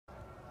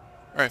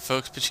Alright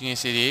folks, pitching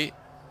Ace 88.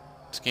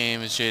 This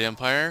game is Jade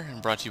Empire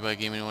and brought to you by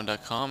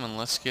GameAnyone.com, and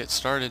let's get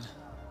started.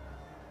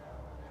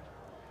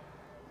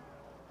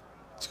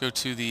 Let's go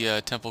to the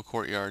temple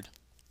courtyard.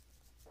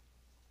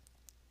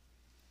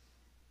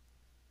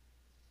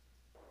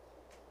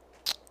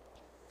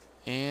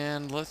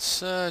 And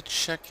let's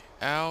check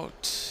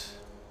out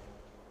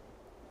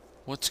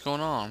what's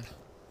going on.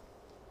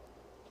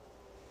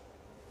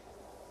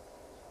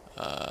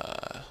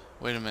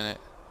 Wait a minute.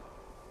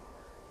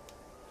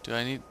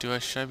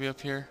 Should I be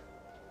up here?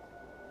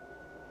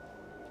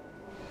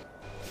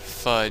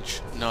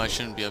 Fudge. No, I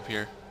shouldn't be up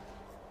here.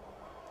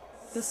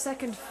 The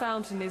second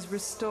fountain is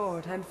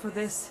restored, and for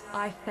this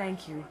I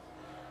thank you.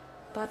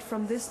 But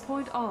from this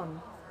point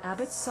on,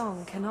 Abbot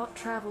Song cannot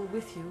travel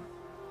with you.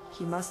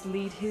 He must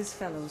lead his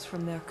fellows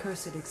from their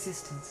cursed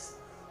existence.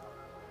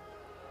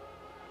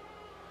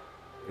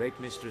 Great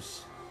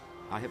Mistress,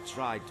 I have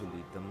tried to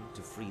lead them,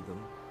 to free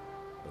them,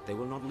 but they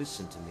will not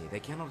listen to me. They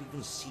cannot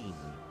even see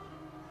me.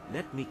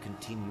 Let me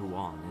continue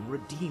on and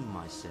redeem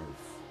myself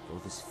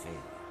for this failure.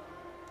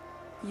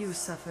 You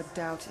suffered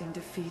doubt in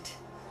defeat,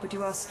 but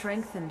you are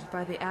strengthened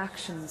by the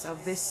actions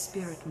of this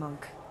spirit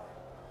monk.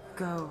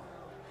 Go.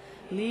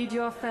 Lead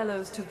your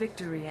fellows to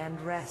victory and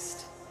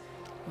rest.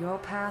 Your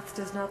path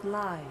does not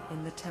lie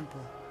in the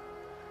temple.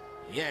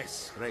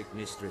 Yes, Great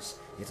Mistress,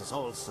 it is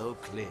all so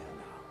clear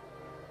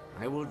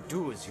now. I will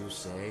do as you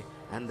say,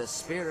 and the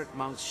spirit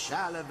monks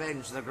shall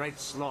avenge the great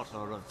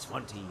slaughter of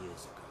 20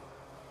 years ago.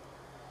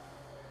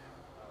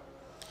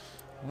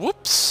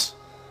 Whoops!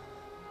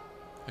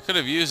 I could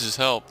have used his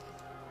help.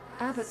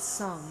 Abbot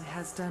Song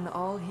has done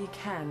all he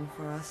can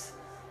for us.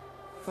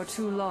 For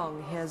too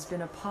long he has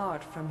been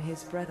apart from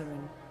his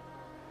brethren.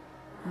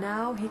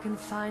 Now he can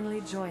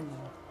finally join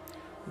them,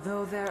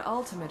 though their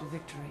ultimate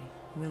victory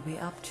will be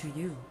up to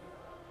you.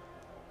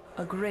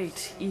 A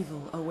great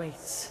evil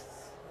awaits,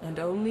 and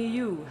only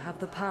you have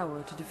the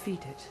power to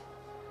defeat it.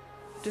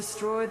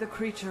 Destroy the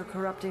creature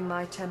corrupting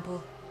my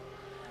temple.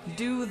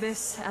 Do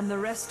this, and the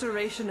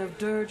restoration of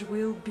Dirge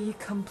will be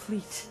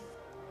complete.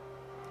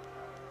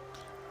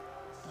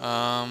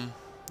 Then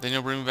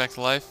you'll bring me back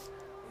to life?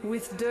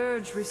 With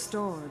Dirge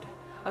restored,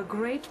 a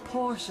great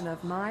portion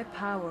of my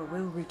power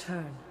will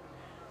return.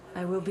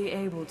 I will be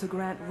able to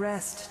grant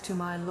rest to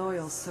my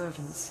loyal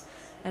servants,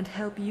 and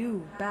help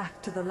you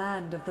back to the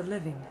land of the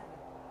living.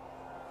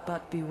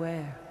 But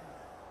beware.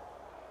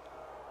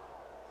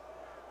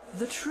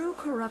 The true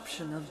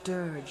corruption of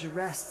Dirge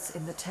rests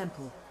in the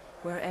temple,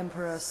 where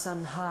Emperor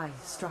Sun Hai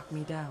struck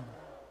me down.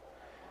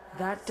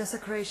 That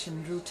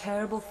desecration drew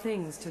terrible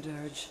things to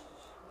Dirge,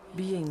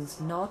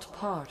 beings not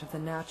part of the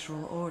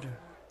natural order.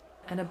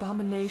 An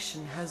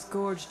abomination has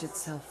gorged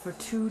itself for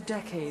 2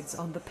 decades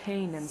on the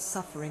pain and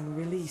suffering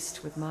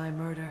released with my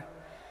murder.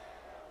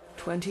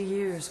 20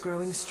 years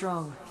growing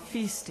strong,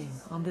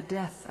 feasting on the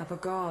death of a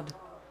god.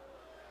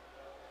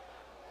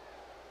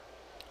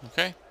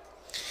 Okay.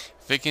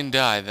 If it can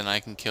die, then I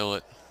can kill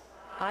it.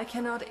 I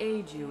cannot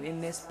aid you in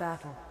this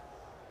battle.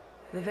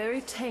 The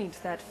very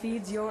taint that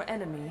feeds your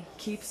enemy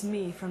keeps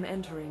me from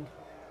entering.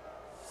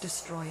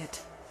 Destroy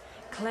it.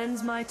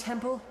 Cleanse my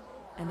temple,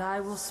 and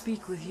I will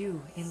speak with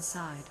you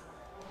inside.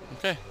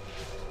 Okay.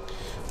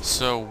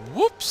 So,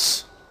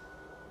 whoops!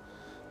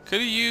 Could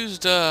have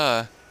used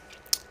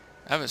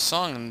Abbot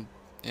Song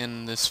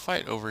in this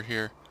fight over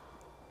here,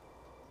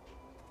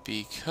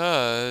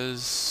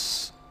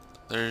 because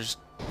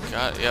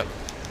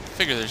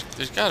figure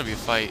there's got to be a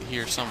fight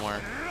here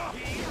somewhere.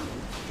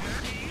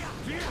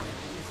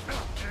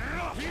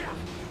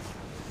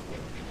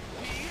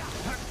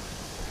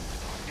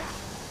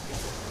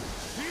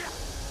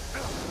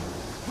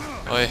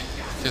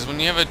 Because when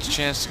you have a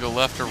chance to go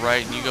left or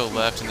right and you go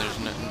left and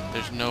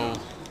there's no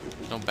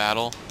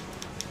battle,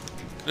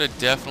 could have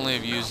definitely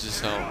have used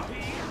his help.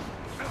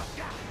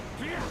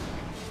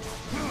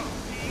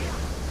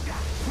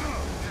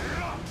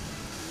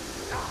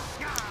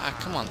 Ah,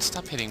 come on,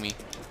 stop hitting me.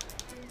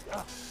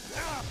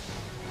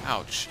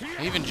 Ouch.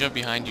 I even jumped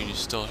behind you and you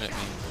still hit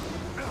me.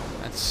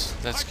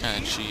 That's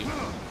kind of cheap.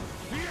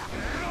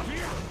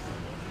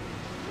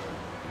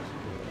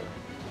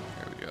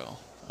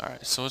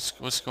 Alright, so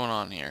what's going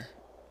on here?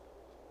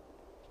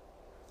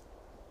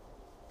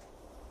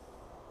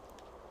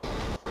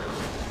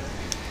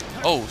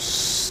 Oh,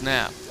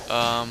 snap.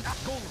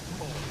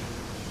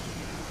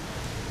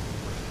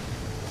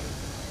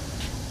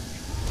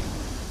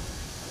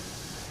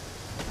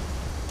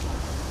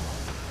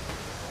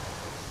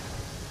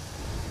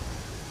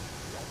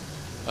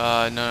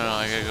 No,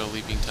 I gotta go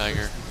Leaping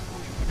Tiger.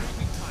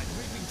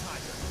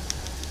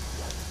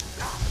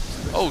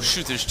 Oh,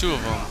 shoot, there's 2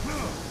 of them.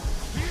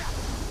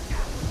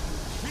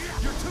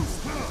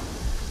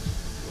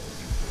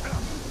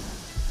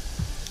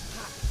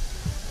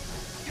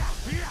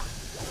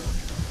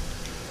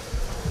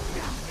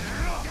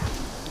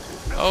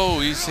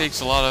 Oh, he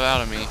takes a lot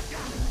out of me.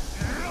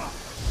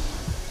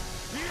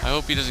 I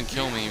hope he doesn't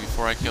kill me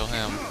before I kill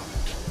him.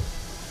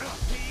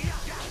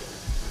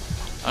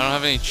 I don't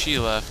have any chi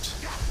left.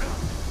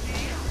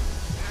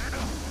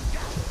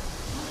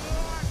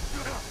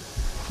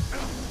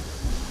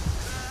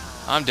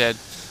 I'm dead.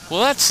 Well,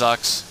 that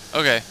sucks.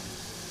 Okay.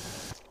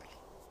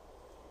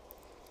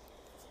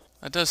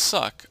 That does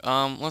suck.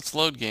 Let's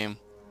load game.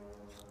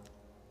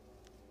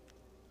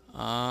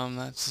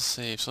 That's a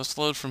save. So let's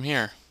load from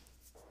here.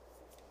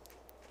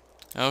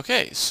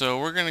 Okay, so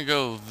we're gonna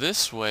go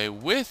this way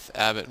with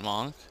Abbot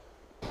Monk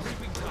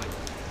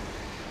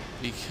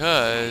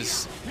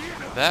because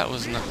that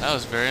was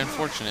very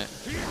unfortunate.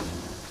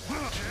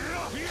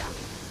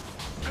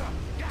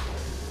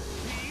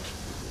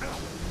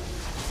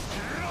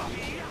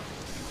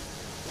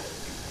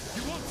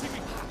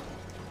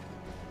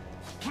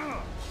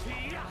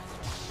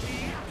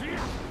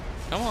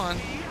 Come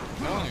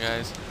on,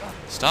 guys,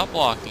 stop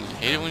blocking. I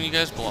hate it when you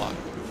guys block.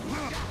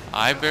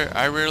 I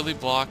rarely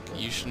block.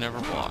 You should never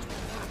block.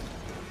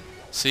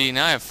 See,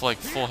 now I have like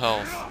full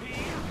health,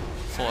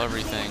 full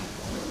everything.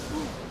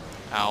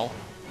 Ow.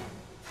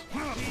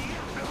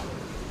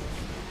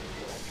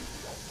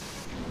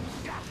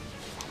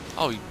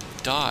 Oh, you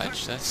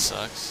dodged. That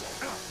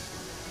sucks.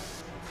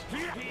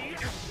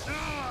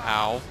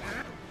 Ow.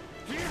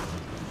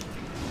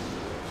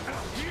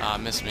 Ah,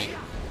 missed me.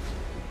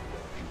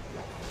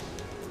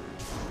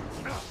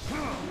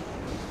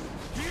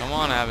 Come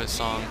on, Abbott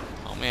Song.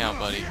 Help me out,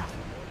 buddy.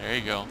 There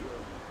you go.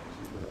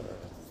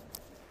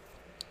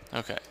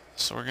 Okay,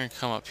 so we're gonna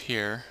come up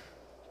here.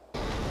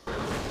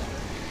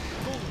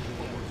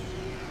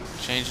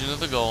 Change into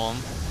the golem.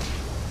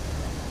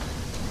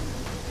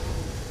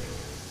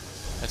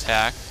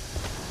 Attack.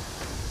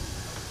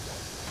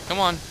 Come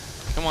on.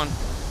 Come on.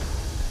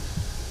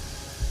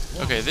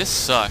 Okay, this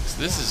sucks.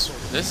 This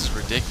is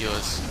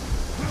ridiculous.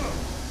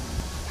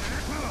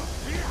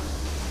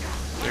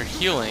 They're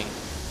healing.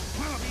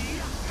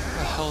 What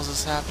the hell is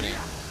this happening?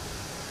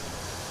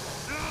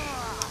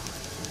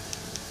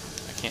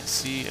 I can't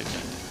see a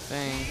goddamn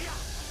thing.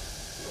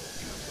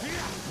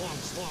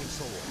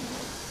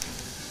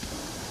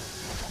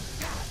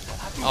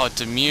 Oh,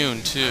 it's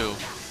immune too.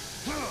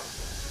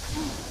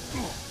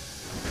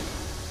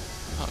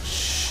 Oh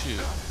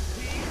shoot.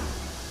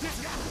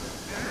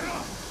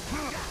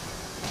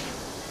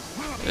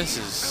 This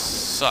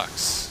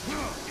sucks.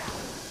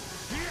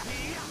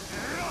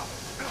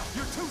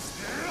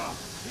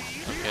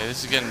 Okay,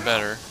 this is getting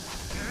better.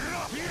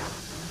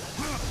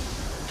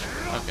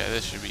 Okay,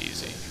 this should be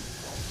easy.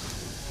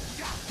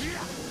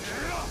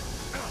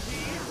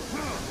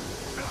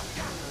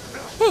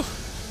 Whew.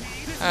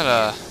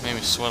 That made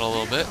me sweat a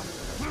little bit.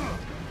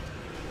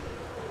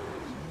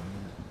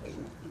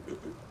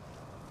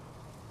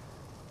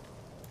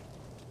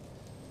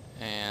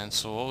 And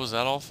so what was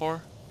that all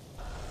for?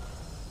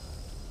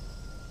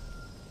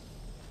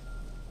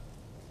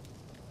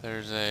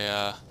 There's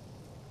a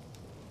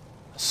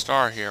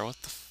star here.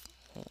 What the f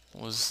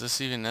was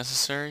this even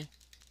necessary?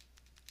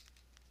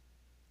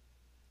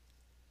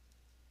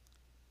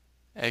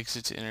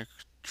 Exit to inner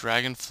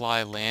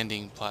Dragonfly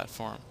landing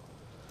platform.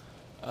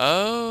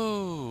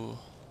 Oh.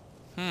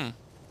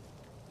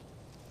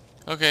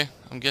 Okay,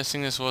 I'm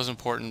guessing this was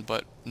important,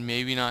 but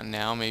maybe not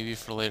now, maybe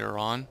for later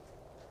on.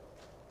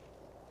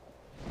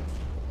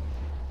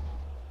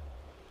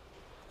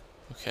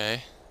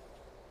 Okay.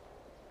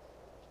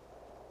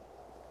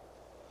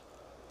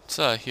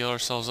 Let's heal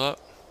ourselves up.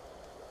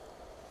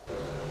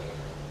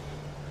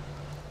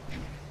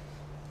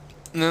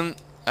 And then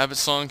Abbott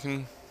Song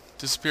can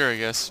disappear, I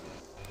guess.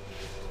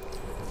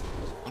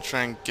 I'll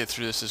try and get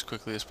through this as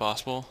quickly as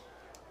possible.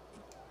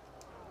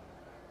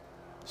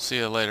 See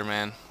you later,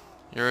 man.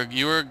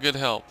 You were a good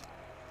help.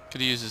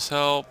 Could use his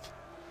help.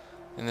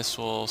 And this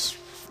will,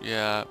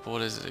 yeah, but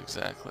what is it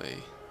exactly?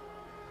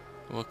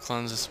 It will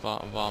cleanse this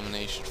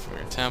abomination from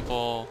your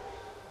temple.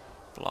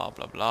 Blah,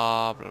 blah,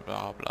 blah, blah,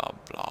 blah, blah,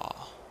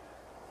 blah.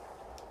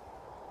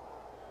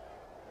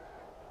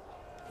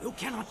 You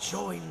cannot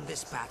join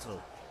this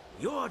battle.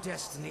 Your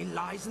destiny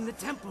lies in the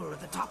temple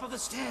at the top of the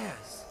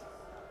stairs.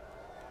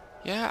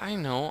 Yeah, I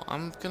know.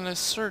 I'm gonna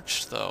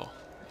search, though,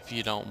 if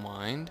you don't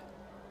mind.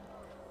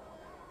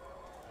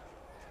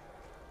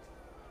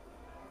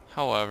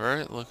 However,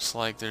 it looks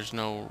like there's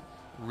no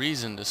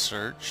reason to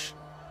search.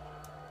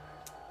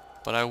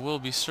 But I will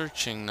be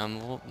searching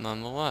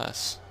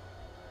nonetheless.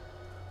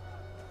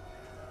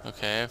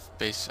 Okay,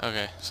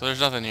 okay, so there's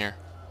nothing here.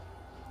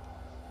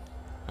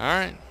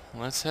 Alright,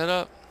 let's head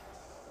up.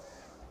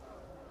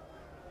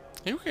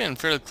 I think we're getting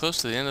fairly close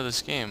to the end of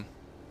this game.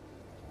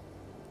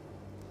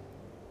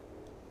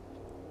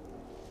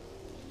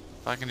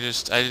 If I can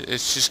just,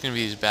 it's just gonna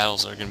be these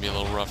battles that are gonna be a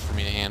little rough for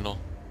me to handle.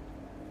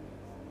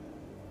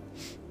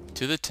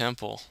 To the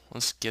temple.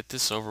 Let's get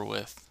this over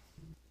with.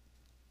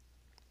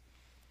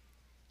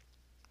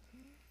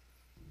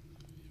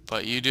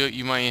 But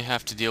you might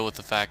have to deal with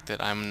the fact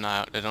that I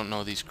don't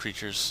know these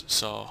creatures,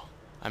 so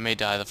I may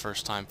die the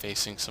first time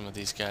facing some of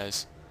these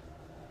guys.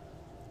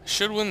 I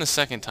should win the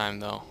second time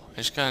though. I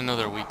just gotta know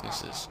their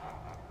weaknesses.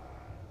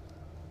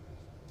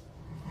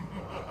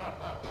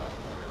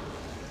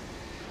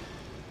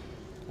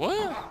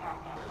 What?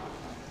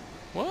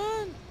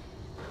 What?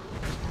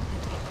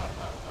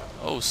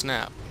 Oh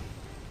snap.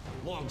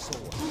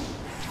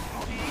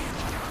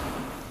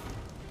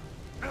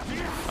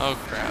 Oh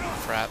crap,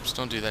 fraps,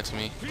 don't do that to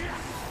me.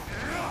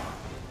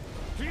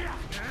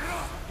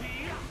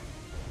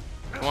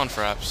 Come on,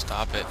 fraps,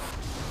 stop it.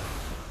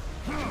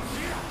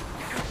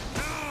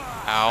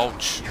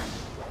 Ouch.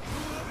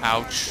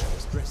 Ouch.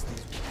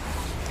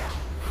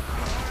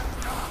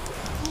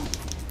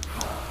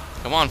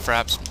 Come on,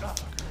 fraps.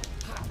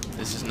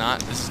 This is not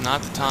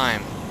the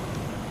time.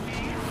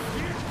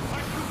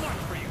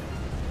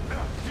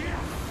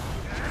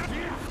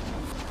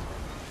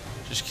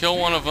 Just kill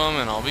one of them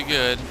and I'll be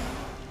good.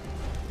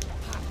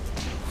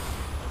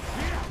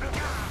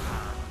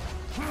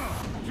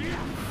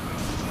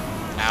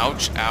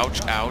 Ouch,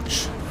 ouch,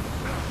 ouch.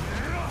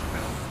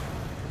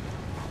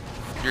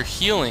 You're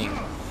healing.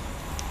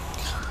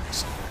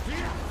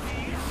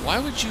 Why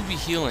would you be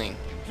healing?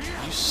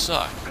 You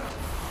suck.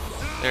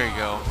 There you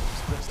go.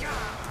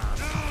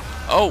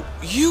 Oh,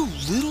 you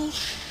little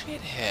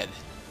shithead.